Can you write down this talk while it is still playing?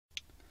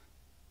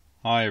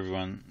Hi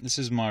everyone, this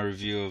is my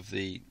review of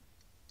the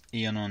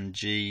Eonon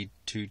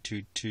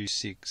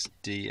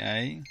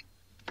G2226D.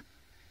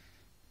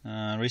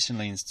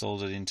 Recently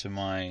installed it into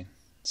my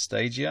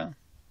Stagea.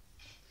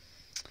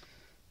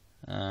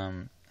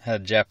 Had a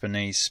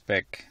Japanese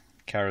spec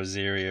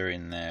Carrozzeria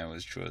in there,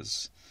 which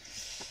was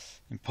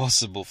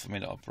impossible for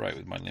me to operate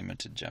with my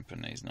limited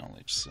Japanese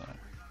knowledge. So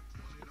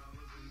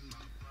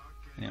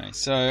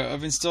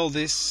I've installed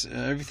this.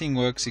 Everything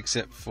works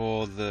except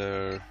for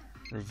the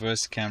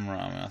reverse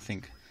camera. I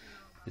think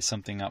there's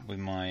something up with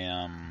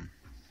my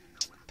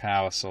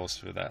power source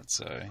for that,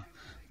 so I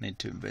need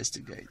to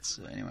investigate.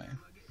 So anyway,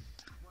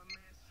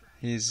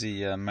 here's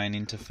the main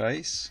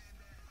interface.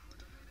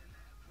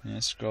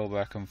 Scroll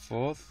back and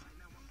forth.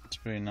 It's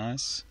pretty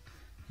nice.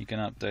 You can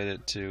update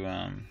it to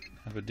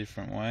have a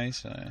different way.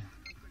 So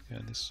go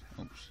this.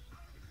 Oops.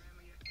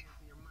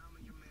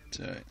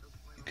 So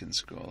you can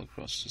scroll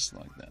across just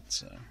like that.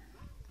 So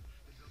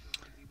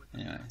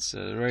anyway,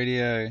 so the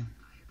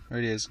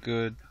radio's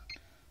good.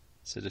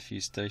 Set a few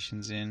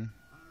stations in.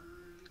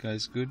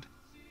 Goes good.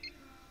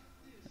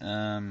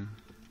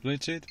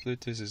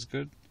 Bluetooth is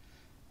good.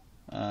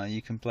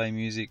 You can play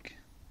music.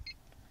 You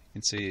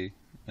can see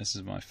this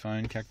is my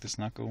phone, Cactus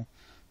Knuckle.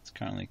 It's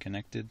currently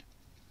connected.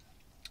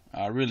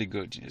 Really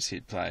good. You just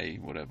hit play,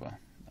 whatever.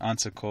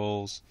 Answer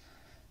calls.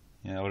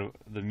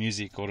 The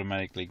music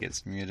automatically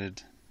gets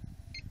muted.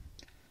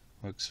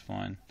 Works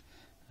fine.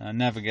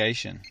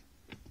 Navigation.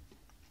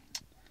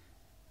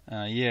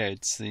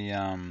 It's the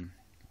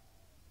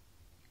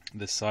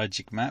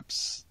Stagea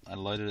maps. I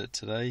loaded it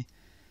today.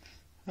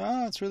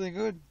 It's really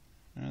good.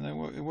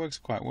 It works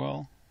quite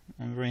well.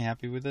 I'm very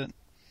happy with it.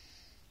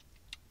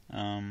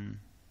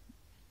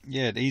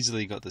 It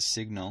easily got the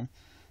signal.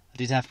 I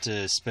did have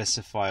to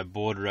specify a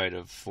baud rate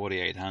of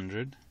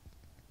 4800,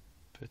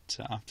 but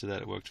after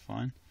that it worked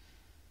fine.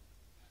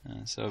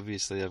 So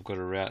obviously I've got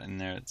a route in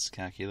there it's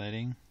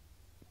calculating.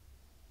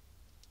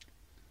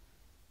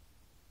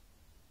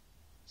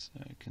 So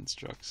it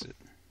constructs it.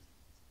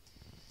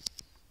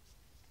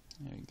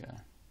 There we go.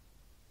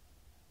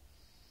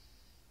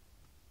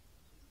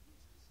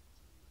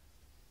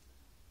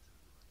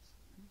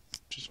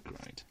 Which is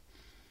great.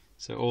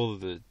 So all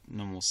of the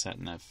normal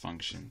sat-nav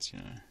functions,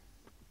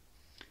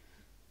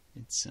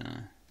 it's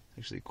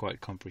actually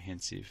quite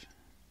comprehensive.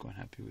 Quite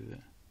happy with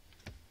it.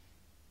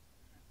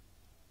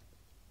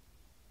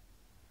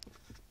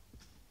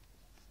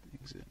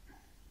 Exit.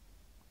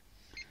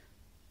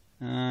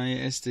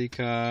 SD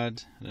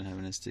card. I don't have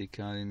an SD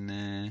card in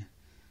there.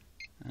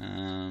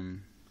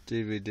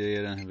 DVD.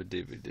 I don't have a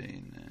DVD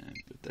in there,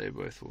 but they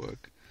both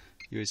work.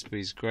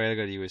 USB is great. I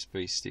got a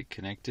USB stick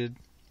connected.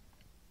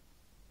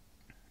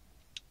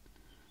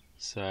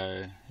 So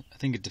I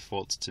think it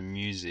defaults to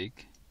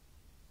music.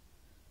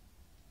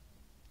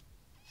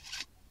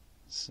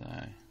 So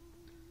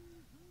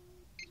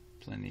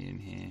plenty in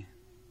here.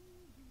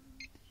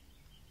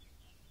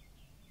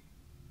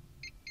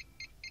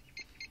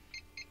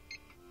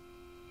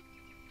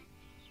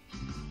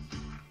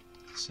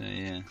 So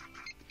if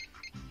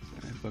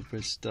I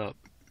press stop,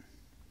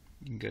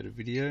 you can go to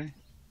video.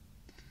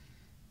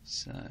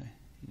 So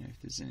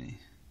if there's any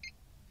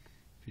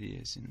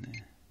videos in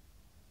there.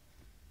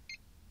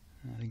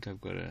 I think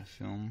I've got a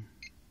film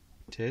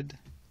TED,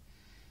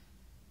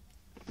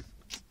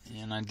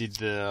 and I did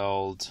the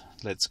old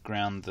let's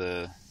ground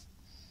the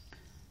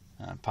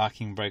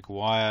parking brake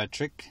wire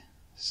trick.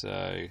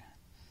 So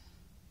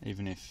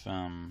even if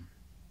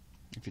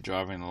you're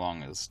driving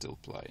along, it'll still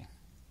play.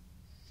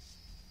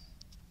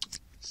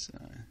 So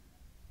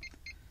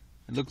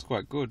it looks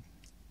quite good.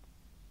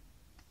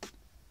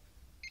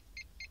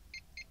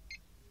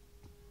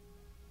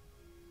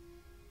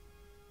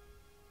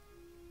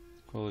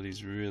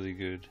 Quality's really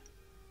good.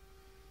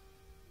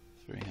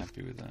 Very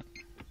happy with that.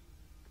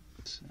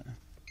 So,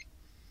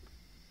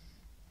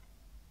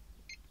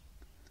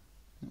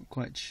 not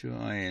quite sure.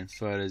 And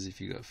photos, if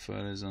you got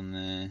photos on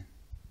there,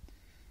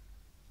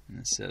 and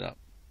the setup.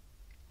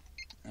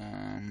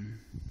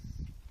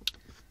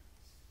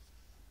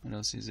 What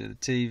else is there? The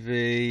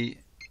TV.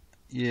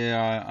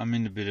 I'm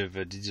in a bit of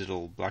a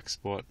digital black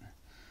spot.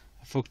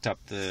 I've hooked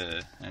up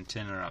the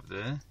antenna up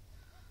there,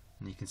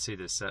 and you can see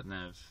the sat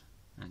nav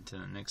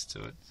antenna next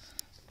to it,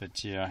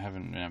 but I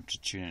haven't been able to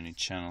tune any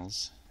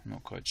channels. I'm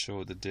not quite sure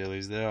what the deal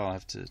is there. I'll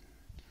have to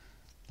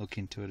look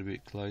into it a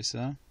bit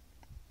closer.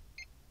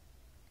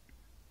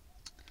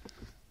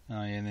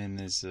 And then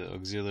there's the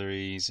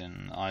auxiliaries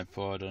and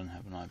iPod. I don't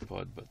have an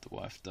iPod, but the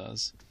wife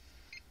does.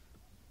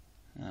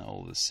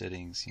 All the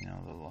settings,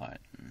 the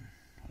light and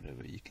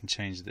whatever. You can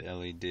change the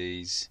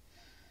LEDs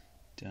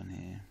down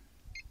here.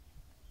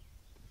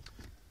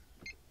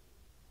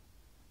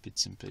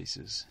 Bits and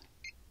pieces.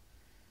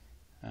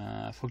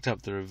 I've hooked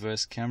up the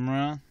reverse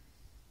camera,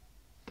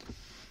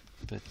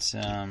 but put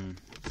in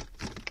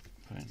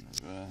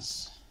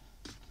reverse.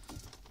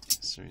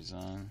 Accessories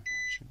on.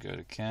 Should go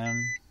to cam.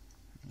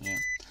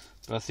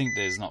 But I think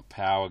there's not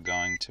power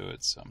going to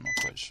it, so I'm not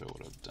quite sure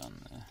what I've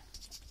done there.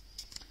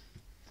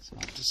 So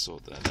I'll have to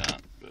sort that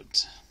out.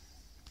 But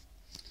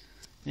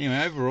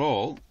anyway,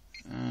 overall,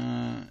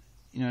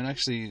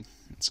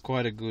 it's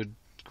quite a good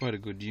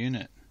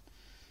unit,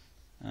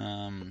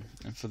 and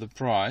for the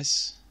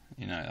price,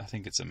 I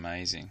think it's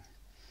amazing.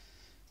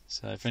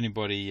 So if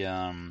anybody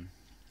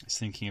is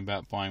thinking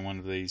about buying one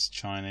of these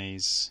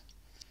Chinese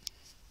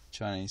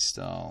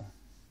style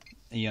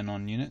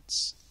Eonon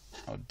units,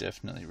 I would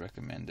definitely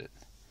recommend it.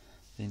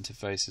 The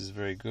interface is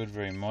very good,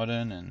 very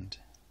modern, and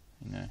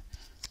it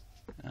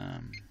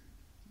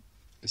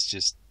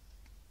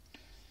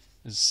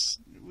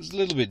was a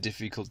little bit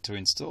difficult to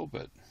install,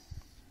 but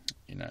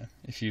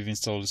if you've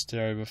installed a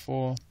stereo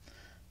before,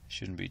 there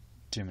shouldn't be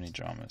too many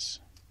dramas.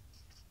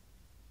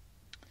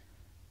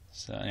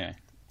 So anyway,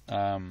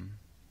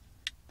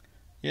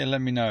 yeah,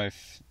 let me know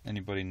if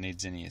anybody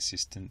needs any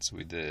assistance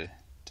with the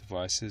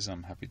devices.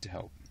 I'm happy to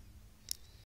help.